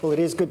Well, it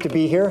is good to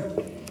be here.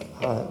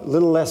 A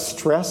little less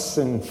stress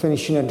than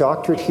finishing a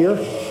doctorate here.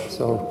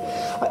 So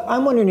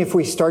I'm wondering if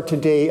we start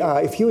today,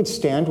 if you would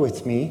stand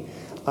with me.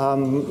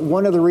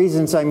 One of the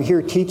reasons I'm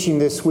here teaching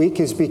this week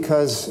is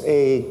because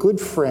a good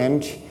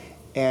friend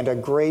and a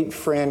great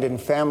friend and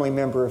family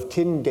member of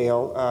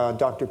Tyndale,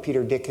 Dr.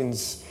 Peter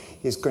Dickens,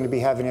 is going to be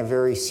having a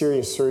very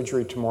serious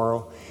surgery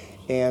tomorrow.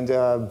 And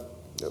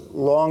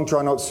long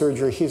drawn-out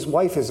surgery. His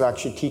wife is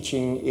actually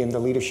teaching in the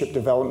leadership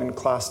development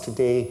class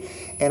today.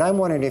 And I'm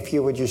wondering if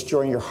you would just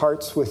join your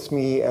hearts with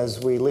me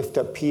as we lift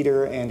up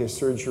Peter and his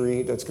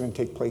surgery that's going to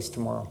take place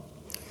tomorrow.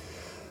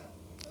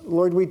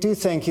 Lord, we do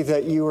thank you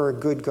that you are a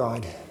good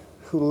God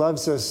who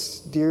loves us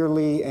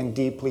dearly and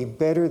deeply,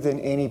 better than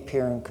any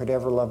parent could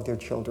ever love their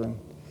children.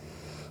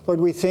 Lord,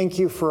 we thank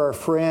you for our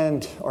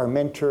friend, our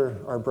mentor,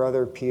 our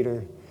brother,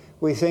 Peter.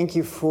 We thank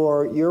you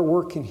for your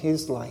work in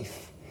his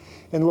life.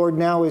 And Lord,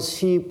 now as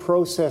he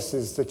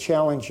processes the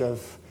challenge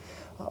of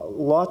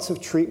lots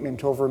of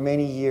treatment over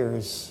many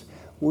years,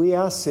 we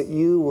ask that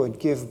you would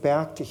give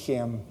back to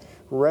him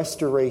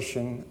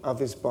restoration of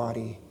his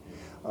body.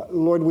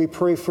 Lord, we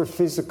pray for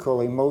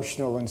physical,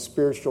 emotional, and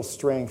spiritual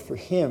strength for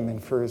him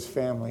and for his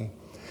family.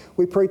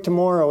 We pray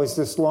tomorrow as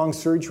this long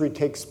surgery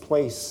takes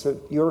place that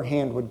your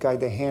hand would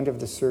guide the hand of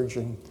the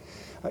surgeon.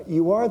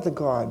 You are the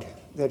God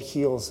that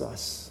heals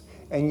us.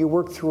 And you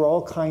work through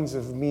all kinds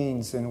of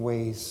means and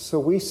ways. So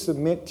we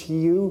submit to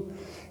you,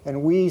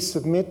 and we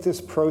submit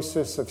this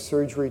process of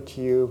surgery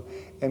to you,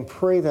 and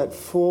pray that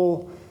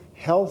full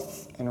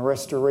health and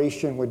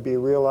restoration would be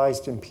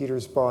realized in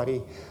Peter's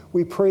body.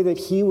 We pray that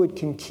he would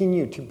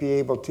continue to be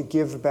able to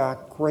give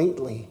back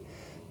greatly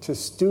to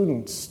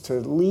students, to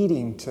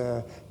leading,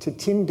 to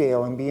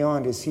Tyndale and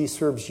beyond as he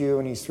serves you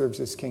and he serves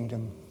his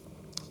kingdom.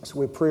 So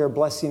we pray our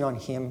blessing on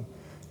him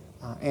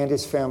and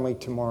his family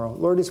tomorrow.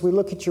 Lord, as we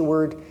look at your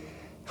word,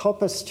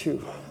 help us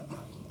to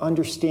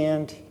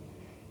understand.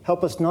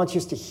 Help us not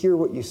just to hear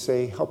what you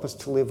say. Help us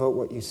to live out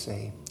what you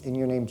say. In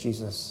your name,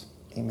 Jesus.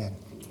 Amen.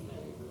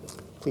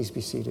 Please be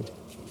seated.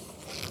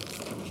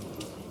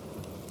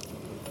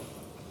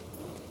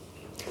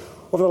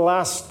 Over the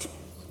last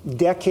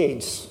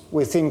decades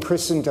within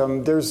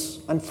Christendom, there's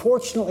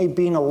unfortunately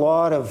been a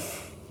lot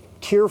of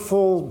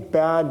tearful,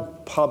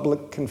 bad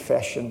public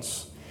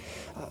confessions.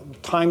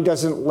 Time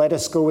doesn't let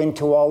us go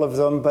into all of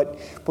them, but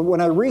when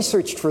I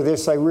researched for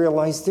this, I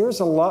realized there's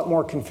a lot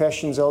more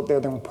confessions out there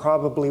than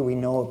probably we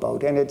know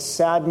about, and it's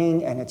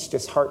saddening and it's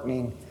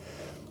disheartening.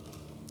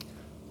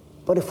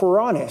 But if we're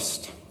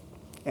honest,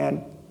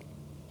 and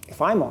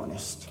if I'm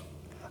honest,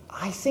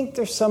 I think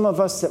there's some of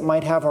us that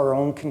might have our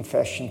own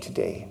confession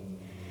today.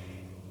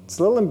 It's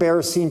a little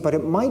embarrassing, but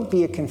it might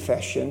be a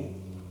confession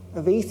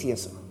of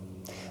atheism.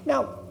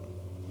 Now,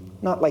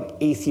 not like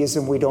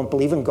atheism, we don't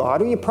believe in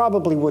God, or you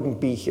probably wouldn't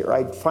be here.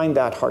 I find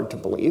that hard to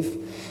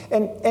believe.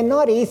 And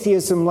not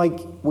atheism like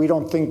we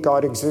don't think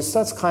God exists.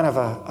 That's kind of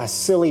a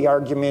silly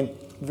argument.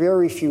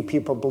 Very few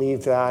people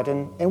believe that.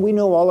 And we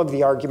know all of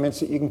the arguments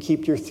that you can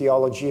keep your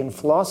theology and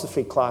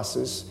philosophy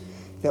classes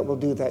that will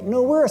do that.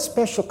 No, we're a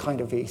special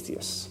kind of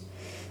atheists.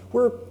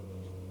 We're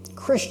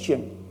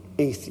Christian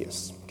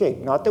atheists. Okay,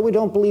 not that we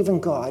don't believe in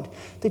God.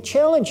 The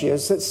challenge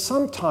is that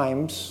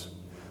sometimes,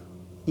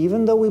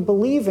 even though we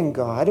believe in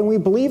God and we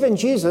believe in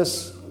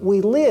Jesus,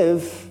 we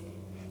live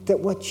that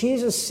what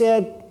Jesus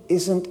said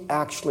isn't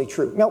actually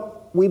true. Now,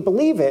 we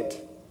believe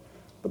it,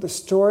 but the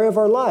story of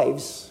our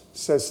lives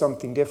says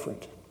something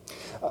different.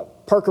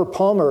 Parker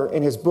Palmer,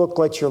 in his book,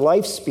 Let Your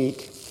Life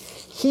Speak,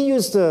 he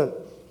used the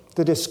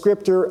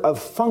descriptor of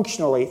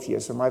functional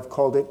atheism. I've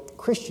called it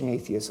Christian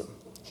atheism.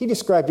 He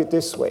described it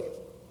this way.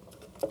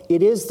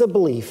 It is the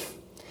belief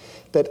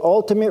that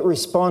ultimate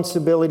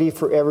responsibility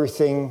for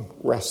everything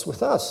rests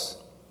with us.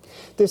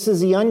 This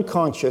is the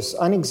unconscious,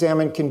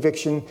 unexamined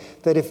conviction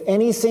that if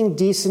anything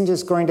decent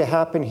is going to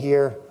happen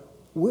here,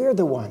 we're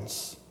the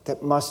ones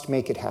that must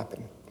make it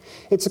happen.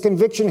 It's a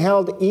conviction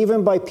held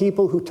even by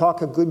people who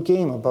talk a good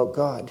game about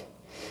God.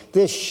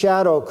 This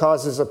shadow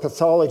causes a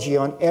pathology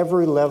on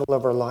every level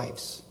of our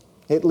lives.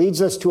 It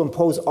leads us to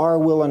impose our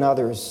will on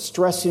others,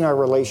 stressing our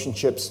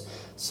relationships,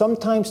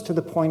 sometimes to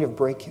the point of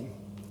break-in.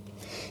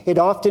 It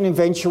often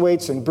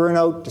eventuates in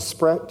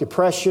burnout,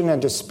 depression,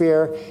 and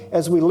despair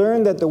as we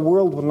learn that the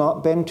world will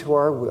not bend to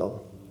our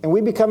will. And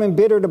we become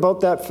embittered about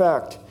that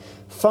fact.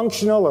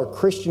 Functional or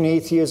Christian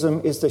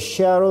atheism is the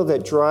shadow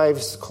that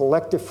drives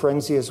collective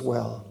frenzy as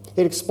well.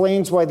 It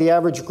explains why the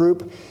average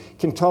group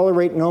can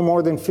tolerate no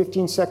more than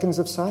 15 seconds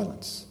of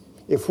silence.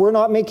 If we're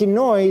not making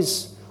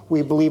noise,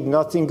 we believe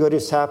nothing good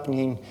is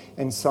happening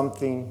and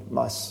something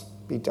must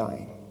be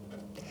dying.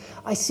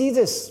 I see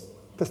this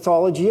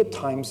pathology at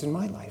times in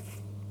my life.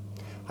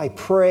 I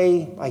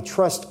pray, I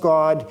trust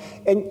God,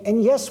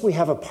 and yes, we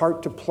have a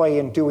part to play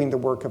in doing the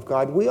work of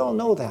God. We all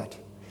know that.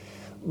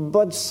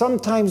 But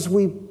sometimes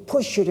we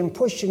push it and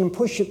push it and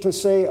push it to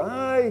say,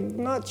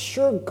 I'm not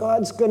sure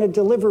God's going to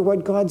deliver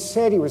what God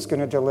said he was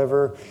going to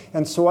deliver,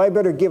 and so I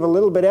better give a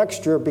little bit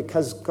extra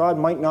because God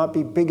might not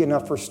be big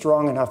enough or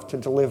strong enough to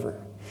deliver.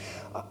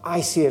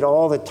 I see it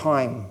all the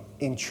time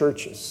in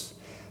churches.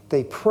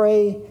 They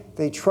pray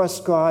they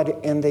trust God,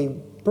 and they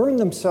burn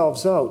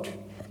themselves out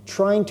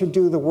trying to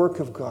do the work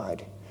of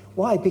God.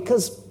 Why?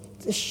 Because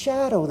the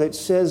shadow that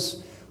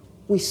says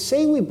we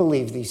say we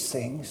believe these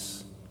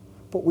things,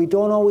 but we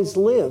don't always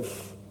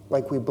live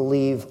like we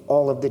believe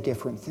all of the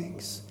different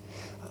things.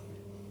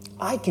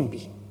 I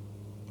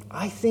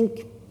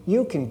think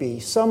you can be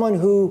someone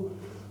who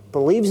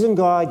believes in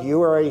God.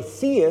 You are a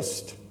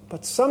theist,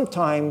 but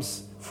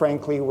sometimes,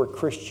 frankly, we're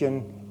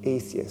Christian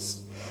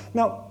atheists.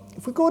 Now,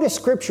 if we go to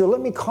Scripture,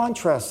 let me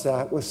contrast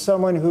that with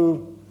someone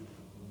who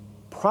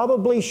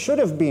probably should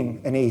have been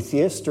an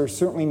atheist, or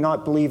certainly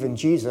not believe in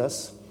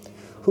Jesus,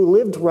 who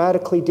lived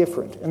radically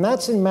different. And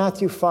that's in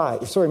Matthew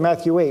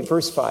 8,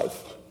 verse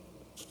 5.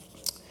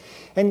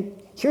 And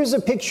here's a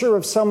picture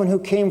of someone who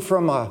came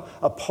from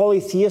a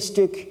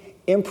polytheistic,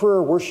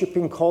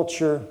 emperor-worshiping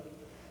culture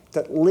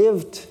that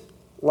lived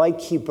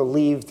like he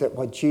believed that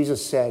what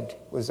Jesus said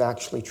was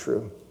actually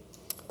true.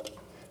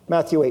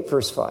 Matthew 8,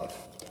 verse 5.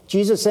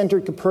 Jesus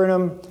entered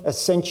Capernaum. A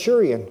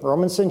centurion,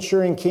 Roman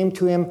centurion, came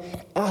to him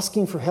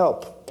asking for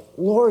help.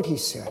 "Lord," he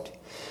said,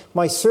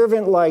 "my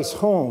servant lies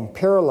home,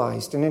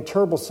 paralyzed and in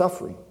terrible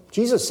suffering."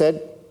 Jesus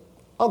said,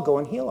 "I'll go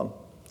and heal him."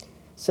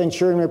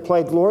 Centurion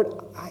replied, "Lord,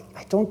 I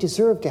don't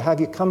deserve to have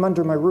you come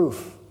under my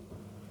roof,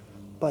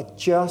 but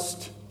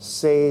just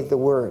say the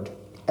word,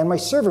 and my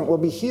servant will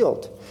be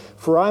healed.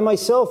 For I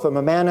myself am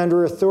a man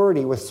under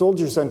authority with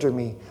soldiers under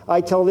me. I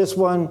tell this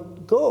one,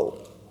 'Go,'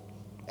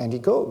 and he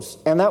goes.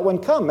 And that one,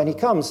 'Come,' and he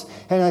comes.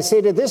 And I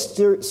say to this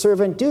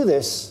servant, 'Do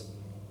this,'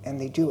 and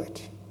they do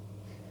it."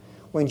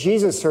 When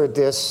Jesus heard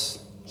this,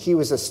 he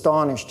was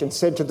astonished and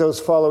said to those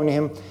following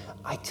him,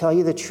 "I tell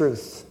you the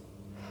truth.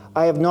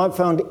 I have not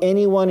found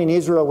anyone in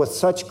Israel with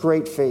such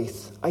great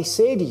faith. I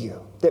say to you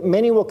that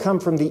many will come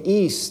from the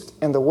east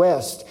and the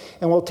west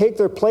and will take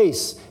their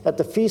place at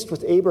the feast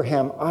with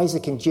Abraham,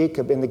 Isaac, and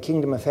Jacob in the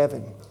kingdom of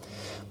heaven.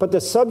 But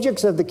the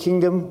subjects of the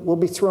kingdom will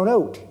be thrown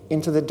out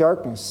into the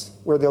darkness,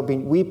 where there'll be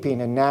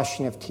weeping and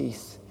gnashing of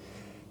teeth."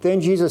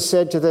 Then Jesus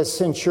said to the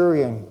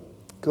centurion,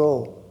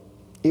 "Go,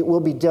 it will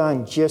be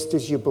done just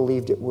as you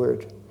believed it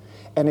would."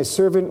 And his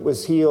servant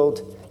was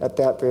healed at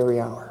that very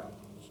hour.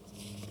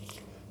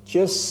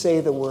 Just say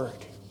the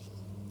word,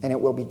 and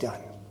it will be done.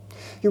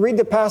 You read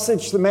the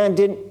passage, the man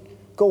didn't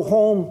go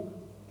home,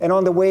 and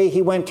on the way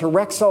he went to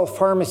Rexall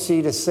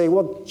Pharmacy to say,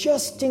 "Well,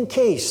 just in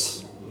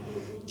case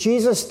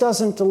Jesus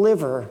doesn't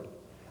deliver,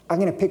 I'm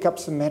going to pick up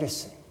some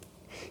medicine."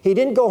 He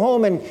didn't go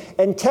home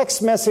and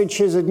text message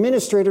his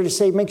administrator to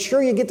say, "Make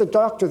sure you get the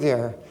doctor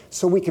there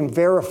so we can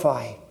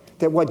verify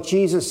that what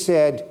Jesus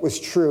said was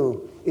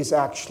true is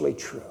actually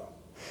true."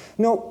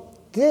 No,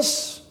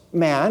 this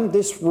man,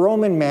 this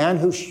Roman man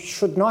who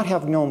should not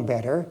have known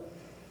better,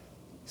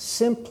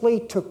 simply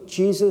took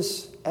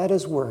Jesus at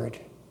his word.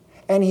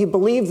 And he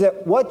believed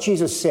that what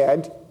Jesus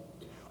said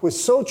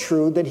was so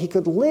true that he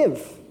could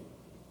live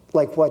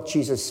like what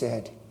Jesus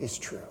said is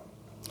true.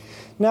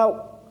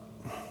 Now,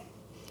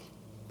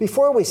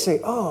 before we say,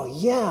 "Oh,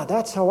 yeah,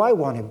 that's how I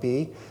want to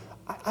be,"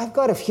 I've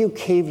got a few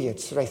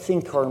caveats that I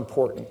think are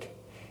important.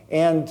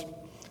 And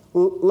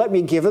let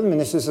me give them, and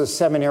this is a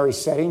seminary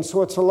setting,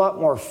 so it's a lot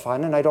more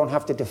fun, and I don't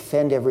have to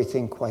defend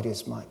everything quite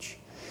as much.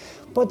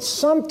 But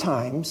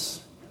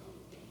sometimes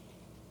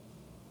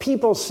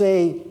people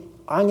say,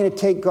 "I'm going to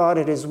take God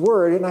at his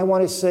word," and I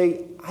want to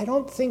say, "I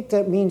don't think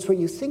that means what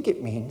you think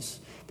it means,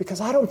 because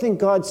I don't think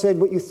God said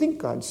what you think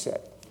God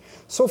said."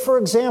 So, for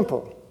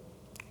example,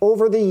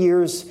 over the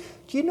years,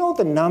 do you know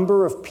the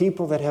number of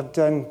people that have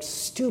done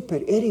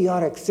stupid,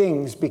 idiotic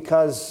things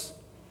because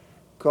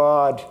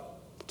God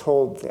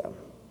told them?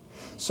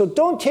 So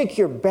don't take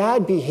your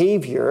bad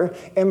behavior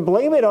and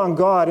blame it on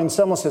God, and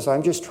someone says,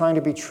 "I'm just trying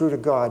to be true to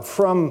God."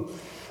 From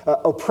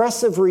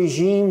oppressive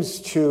regimes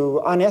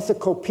to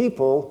unethical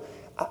people,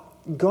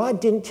 God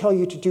didn't tell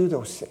you to do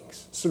those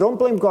things. So don't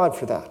blame God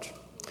for that.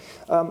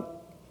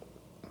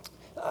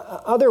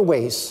 Other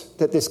ways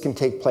that this can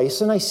take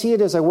place, and I see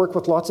it as I work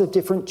with lots of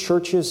different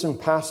churches and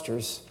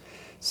pastors,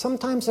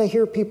 sometimes I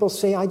hear people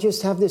say, "I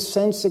just have this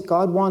sense that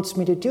God wants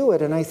me to do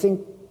it." And I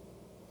think,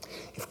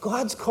 if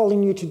God's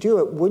calling you to do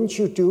it, wouldn't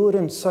you do it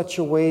in such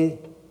a way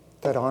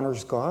that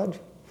honors God?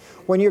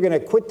 When you're going to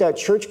quit that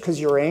church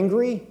because you're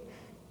angry,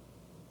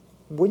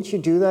 wouldn't you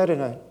do that in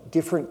a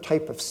different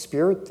type of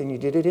spirit than you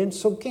did it in?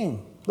 So again,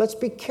 let's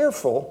be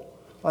careful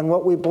on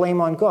what we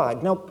blame on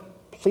God. Now,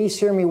 please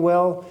hear me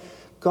well.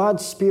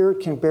 God's Spirit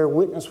can bear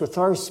witness with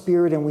our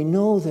spirit, and we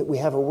know that we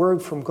have a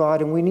word from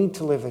God and we need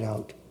to live it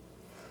out.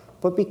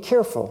 But be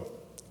careful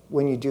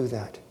when you do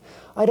that.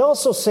 I'd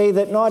also say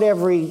that not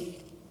every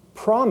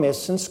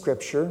promise in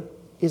Scripture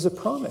is a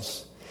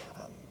promise.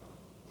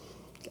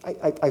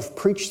 I've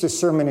preached this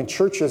sermon in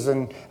churches,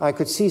 and I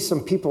could see some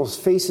people's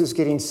faces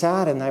getting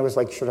sad, and I was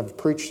like, should I have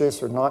preached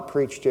this or not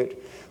preached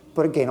it?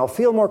 But again, I'll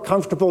feel more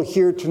comfortable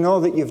here to know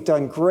that you've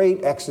done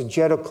great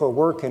exegetical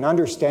work in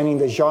understanding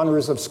the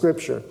genres of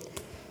Scripture.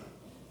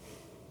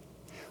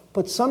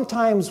 But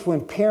sometimes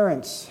when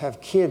parents have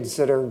kids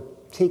that are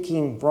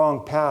taking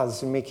wrong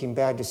paths and making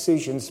bad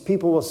decisions,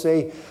 people will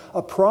say,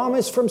 "A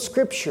promise from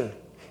Scripture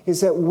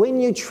is that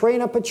when you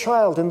train up a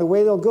child in the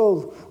way they'll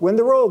go, when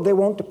they're old, they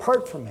won't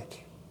depart from it.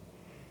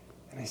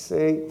 And I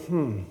say,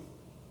 I'm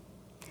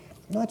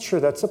not sure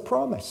that's a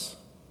promise.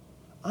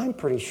 I'm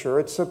pretty sure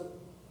it's a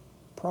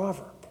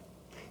proverb.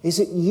 Is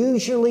it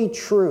usually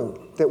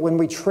true that when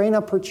we train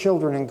up our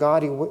children in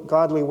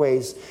godly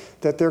ways,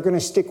 that they're going to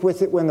stick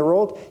with it when they're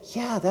old?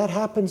 Yeah, that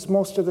happens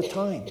most of the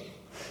time.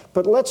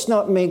 But let's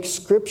not make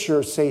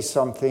Scripture say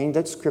something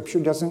that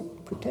Scripture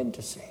doesn't pretend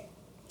to say.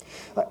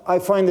 I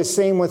find the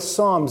same with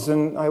Psalms,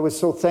 and I was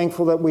so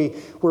thankful that we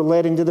were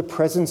led into the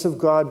presence of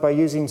God by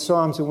using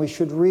Psalms, and we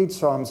should read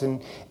Psalms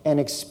and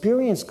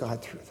experience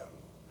God through them.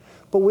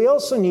 But we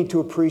also need to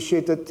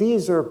appreciate that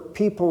these are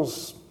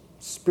people's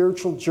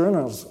spiritual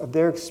journals of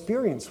their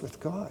experience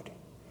with God.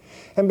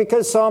 And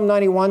because Psalm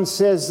 91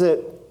 says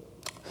that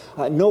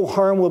no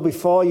harm will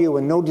befall you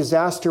and no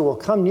disaster will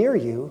come near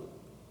you,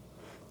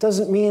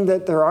 doesn't mean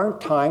that there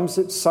aren't times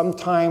that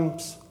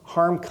sometimes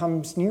harm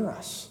comes near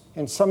us.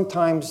 And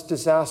sometimes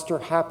disaster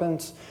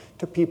happens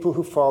to people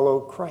who follow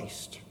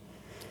Christ.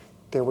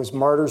 There was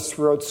martyrs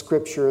throughout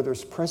Scripture.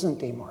 There's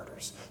present-day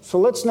martyrs. So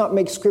let's not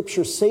make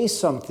Scripture say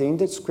something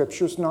that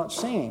Scripture's not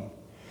saying.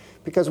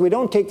 Because we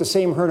don't take the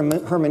same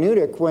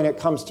hermeneutic when it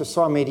comes to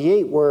Psalm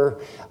 88, where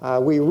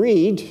we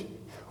read,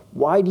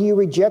 "Why do you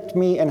reject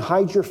me and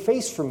hide your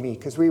face from me?"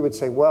 Because we would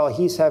say, well,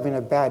 he's having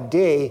a bad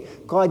day.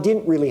 God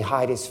didn't really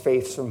hide his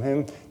face from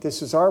him.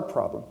 This is our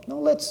problem. No,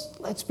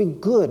 let's be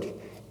good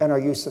in our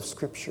use of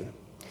Scripture.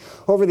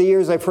 Over the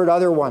years, I've heard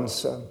other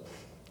ones.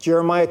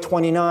 Jeremiah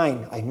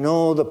 29, "I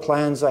know the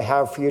plans I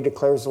have for you,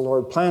 declares the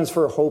Lord, plans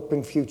for a hope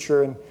and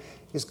future." And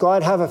does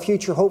God have a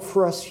future hope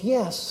for us?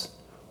 Yes.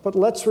 But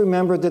let's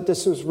remember that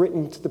this was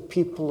written to the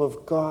people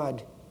of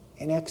God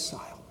in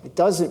exile. It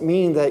doesn't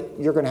mean that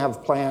you're going to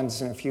have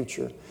plans in the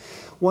future.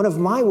 One of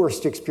my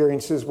worst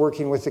experiences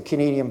working with a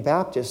Canadian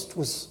Baptist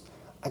was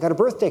I got a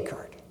birthday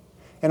card.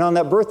 And on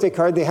that birthday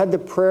card, they had the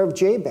prayer of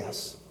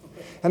Jabez.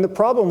 And the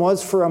problem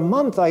was, for a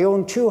month, I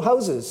owned 2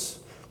 houses.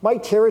 My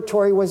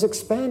territory was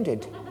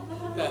expanded.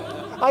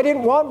 I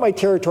didn't want my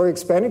territory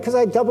expanded because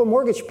I had double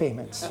mortgage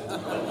payments.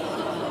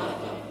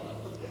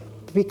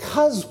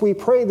 Because we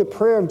pray the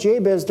prayer of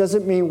Jabez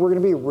doesn't mean we're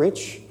going to be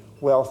rich,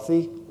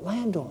 wealthy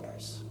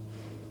landowners.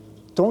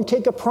 Don't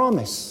take a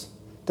promise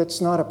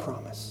that's not a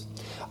promise.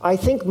 I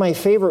think my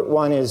favorite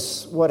one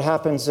is what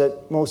happens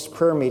at most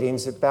prayer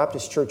meetings at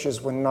Baptist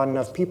churches when not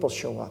enough people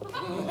show up.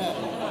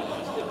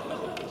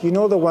 You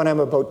know the one I'm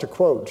about to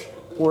quote.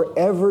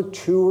 "Wherever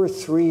 2 or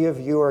 3 of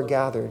you are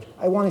gathered."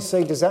 I want to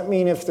say, does that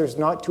mean if there's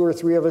not 2 or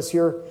 3 of us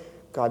here,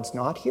 God's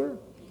not here?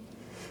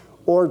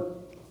 Or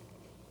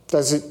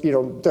does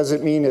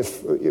it mean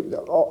if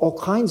all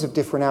kinds of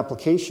different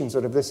applications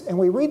out of this? And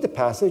we read the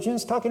passage, and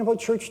it's talking about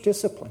church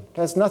discipline. It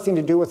has nothing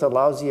to do with a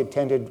lousy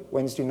attended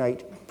Wednesday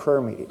night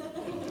prayer meeting.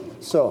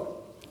 So,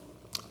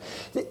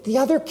 the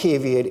other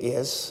caveat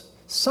is,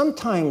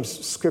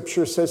 sometimes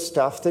Scripture says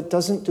stuff that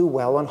doesn't do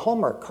well on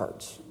Hallmark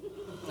cards.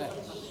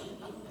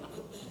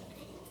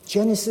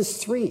 Genesis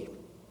 3.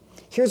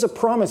 Here's a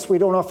promise we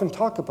don't often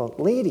talk about.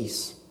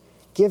 Ladies,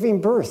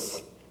 giving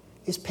birth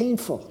is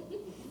painful.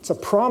 It's a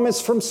promise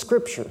from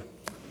Scripture.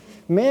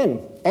 Men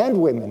and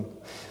women,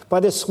 by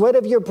the sweat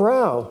of your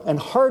brow and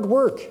hard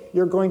work,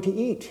 you're going to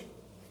eat.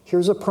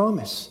 Here's a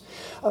promise.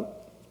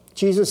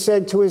 Jesus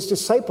said to his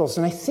disciples,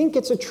 and I think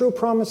it's a true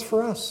promise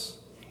for us,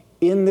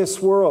 in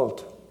this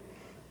world,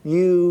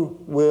 you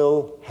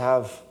will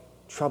have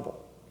trouble.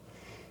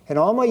 In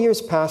all my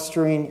years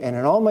pastoring and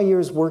in all my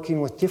years working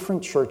with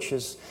different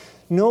churches,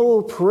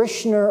 no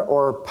parishioner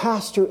or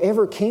pastor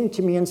ever came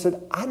to me and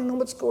said, "I don't know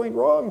what's going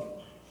wrong.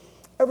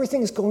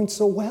 Everything's going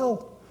so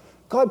well.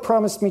 God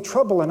promised me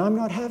trouble and I'm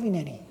not having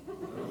any."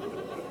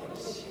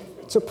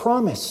 It's a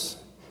promise.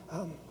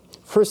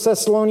 1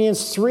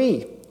 Thessalonians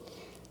 3.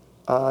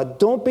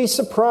 Don't be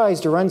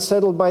surprised or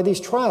unsettled by these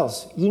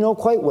trials. You know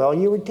quite well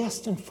you were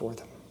destined for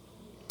them.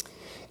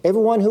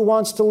 Everyone who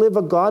wants to live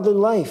a godly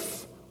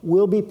life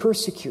will be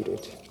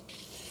persecuted.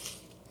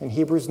 In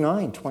Hebrews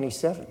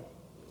 9:27.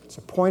 It's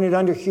appointed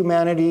unto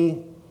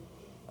humanity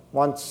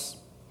once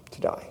to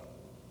die.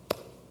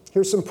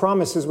 Here's some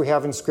promises we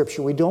have in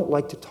Scripture we don't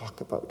like to talk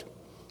about.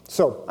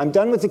 So, I'm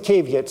done with the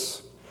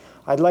caveats.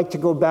 I'd like to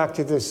go back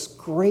to this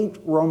great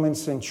Roman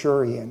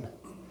centurion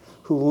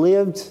who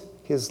lived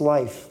his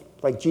life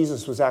like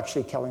Jesus was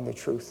actually telling the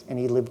truth, and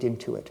he lived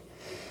into it.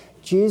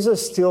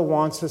 Jesus still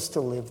wants us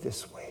to live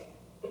this way.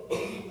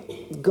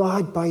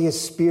 God, by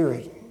his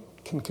Spirit,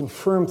 can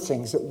confirm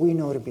things that we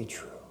know to be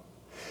true.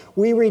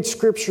 We read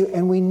Scripture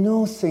and we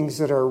know things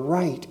that are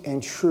right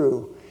and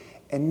true.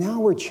 And now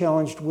we're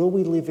challenged, will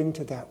we live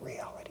into that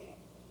reality?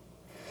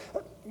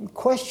 The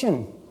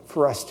question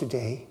for us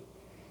today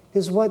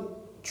is,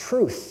 what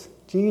truth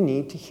do you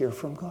need to hear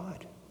from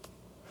God?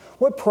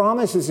 What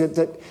promise is it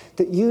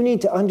that you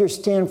need to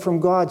understand from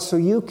God so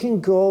you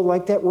can go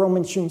like that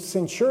Roman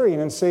centurion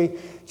and say,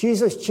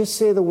 Jesus, just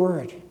say the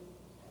word.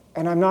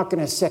 And I'm not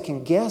going to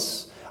second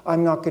guess.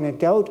 I'm not going to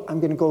doubt. I'm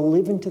going to go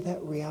live into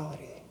that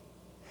reality.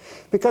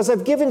 Because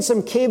I've given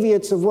some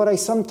caveats of what I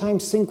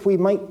sometimes think we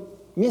might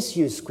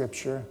misuse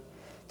Scripture,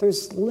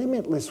 there's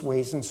limitless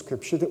ways in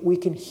Scripture that we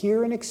can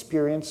hear and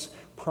experience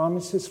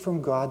promises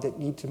from God that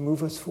need to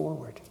move us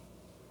forward.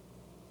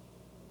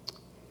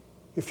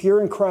 If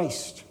you're in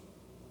Christ,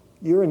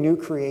 you're a new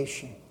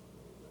creation.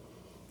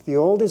 The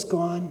old is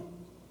gone,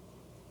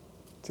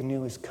 the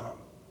new has come.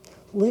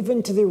 Live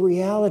into the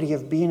reality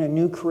of being a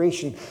new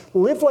creation.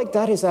 Live like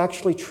that is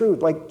actually true,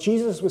 like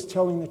Jesus was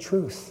telling the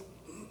truth.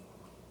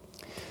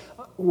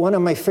 One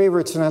of my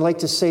favorites, and I like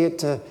to say it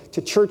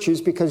to churches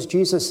because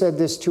Jesus said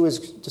this to his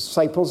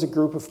disciples, a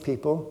group of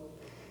people.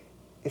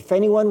 If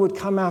anyone would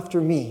come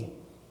after me,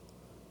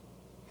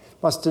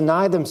 must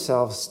deny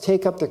themselves,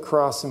 take up the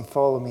cross and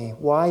follow me.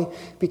 Why?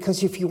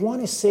 Because if you want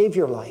to save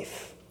your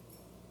life,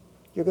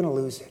 you're going to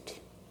lose it.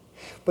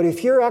 But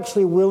if you're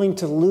actually willing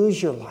to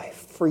lose your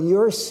life for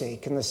your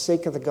sake and the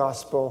sake of the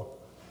gospel,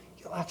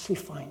 you'll actually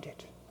find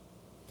it.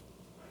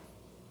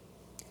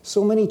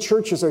 So many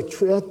churches are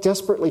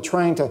desperately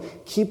trying to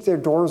keep their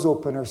doors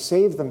open or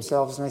save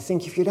themselves. And I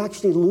think if you'd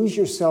actually lose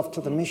yourself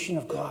to the mission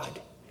of God,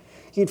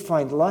 you'd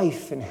find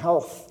life and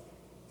health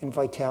and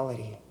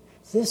vitality.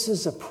 This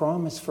is a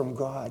promise from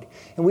God.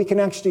 And we can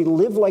actually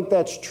live like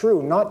that's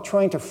true, not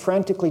trying to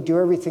frantically do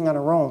everything on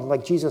our own,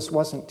 like Jesus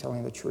wasn't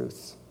telling the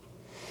truth.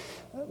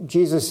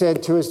 Jesus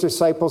said to his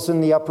disciples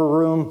in the upper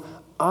room,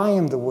 I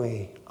am the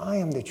way, I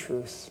am the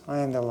truth, I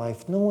am the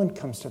life. No one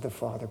comes to the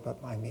Father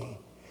but by me.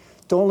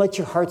 Don't let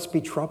your hearts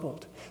be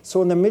troubled.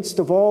 So in the midst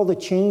of all the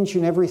change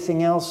and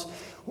everything else,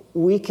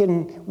 we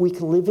can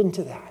live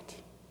into that.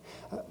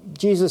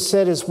 Jesus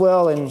said as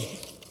well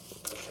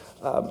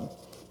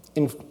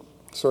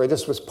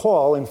this was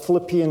Paul in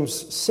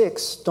Philippians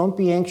 6, don't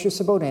be anxious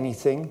about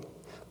anything,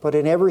 but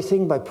in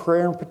everything by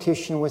prayer and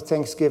petition with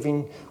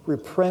thanksgiving,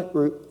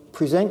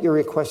 present your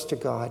request to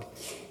God,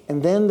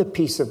 and then the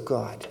peace of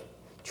God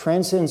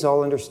transcends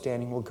all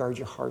understanding, will guard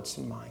your hearts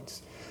and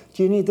minds.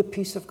 Do you need the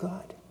peace of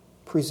God?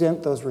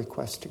 Present those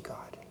requests to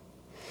God.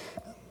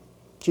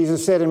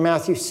 Jesus said in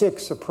Matthew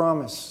 6, a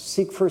promise,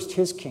 seek first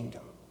his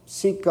kingdom,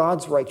 seek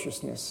God's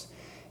righteousness,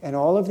 and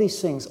all of these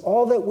things,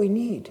 all that we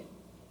need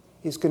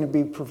is going to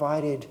be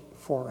provided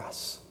for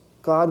us.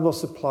 God will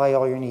supply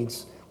all your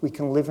needs. We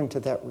can live into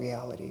that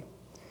reality.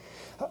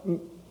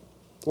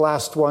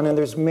 Last one, and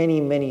there's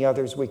many, many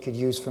others we could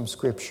use from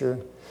Scripture.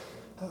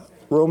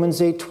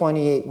 Romans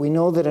 8:28, we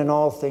know that in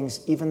all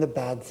things, even the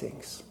bad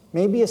things,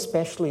 maybe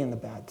especially in the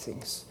bad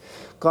things,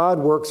 God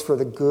works for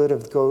the good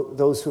of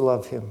those who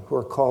love him, who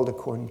are called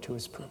according to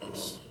his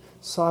purpose.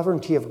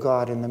 Sovereignty of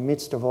God in the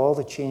midst of all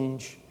the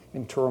change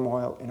and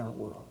turmoil in our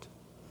world.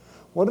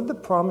 What are the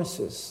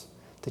promises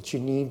that you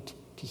need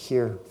to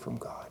hear from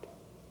God?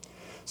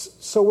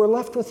 So we're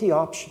left with the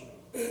option.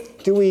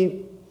 Do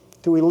we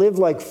live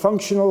like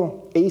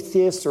functional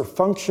atheists or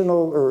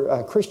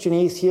Christian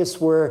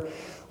atheists where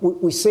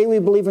we say we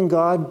believe in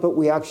God, but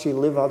we actually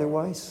live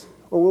otherwise?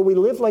 Or will we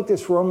live like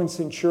this Roman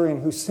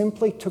centurion who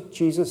simply took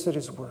Jesus at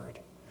his word,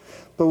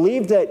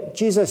 believed that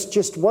Jesus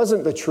just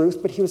wasn't the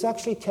truth, but he was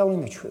actually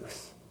telling the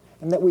truth,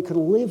 and that we could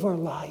live our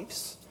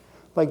lives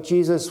like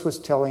Jesus was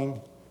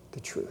telling the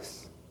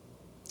truth?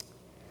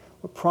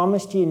 What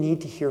promise do you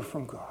need to hear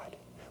from God?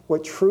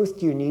 What truth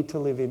do you need to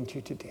live into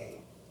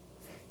today?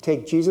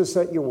 Take Jesus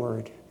at your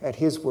word, at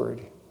his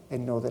word,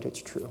 and know that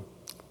it's true.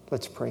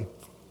 Let's pray.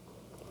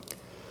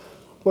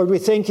 Lord, we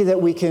thank you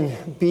that we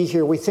can be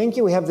here. We thank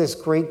you we have this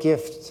great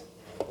gift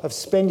of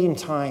spending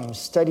time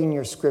studying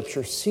your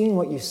Scripture, seeing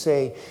what you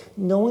say,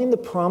 knowing the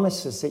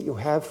promises that you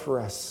have for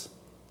us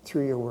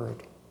through your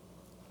word.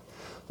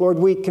 Lord,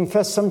 we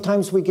confess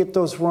sometimes we get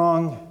those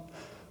wrong.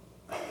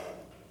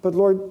 But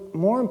Lord,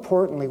 more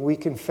importantly, we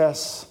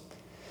confess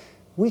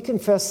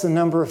the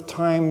number of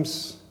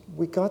times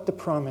we got the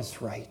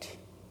promise right.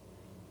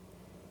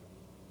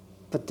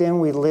 But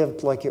then we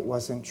lived like it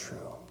wasn't true.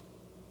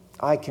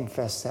 I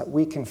confess that.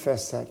 We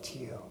confess that to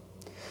you.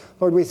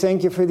 Lord, we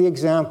thank you for the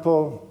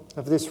example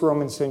of this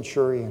Roman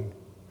centurion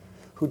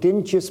who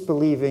didn't just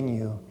believe in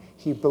you.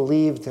 He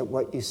believed that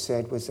what you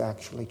said was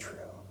actually true.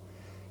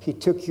 He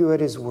took you at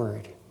his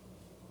word,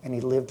 and he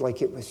lived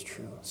like it was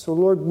true. So,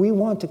 Lord, we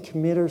want to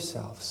commit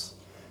ourselves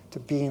to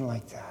being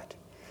like that,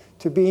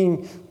 to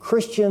being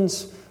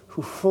Christians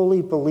who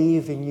fully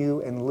believe in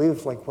you and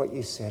live like what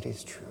you said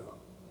is true.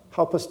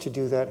 Help us to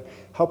do that.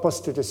 Help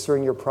us to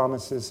discern your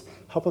promises.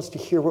 Help us to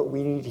hear what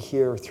we need to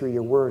hear through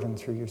your word and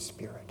through your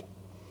Spirit.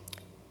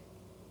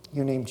 In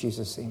your name,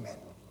 Jesus, amen.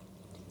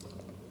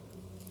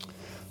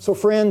 So,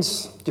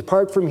 friends,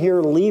 depart from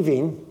here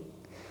leaving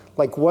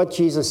like what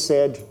Jesus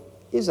said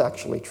is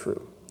actually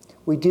true.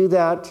 We do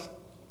that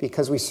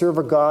because we serve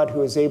a God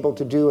who is able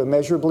to do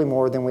immeasurably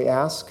more than we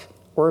ask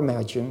or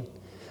imagine,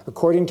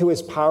 according to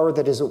his power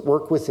that is at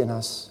work within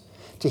us.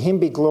 To him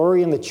be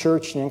glory in the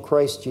church and in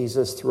Christ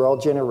Jesus through all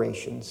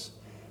generations,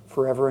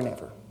 forever and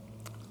ever.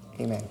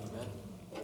 Amen.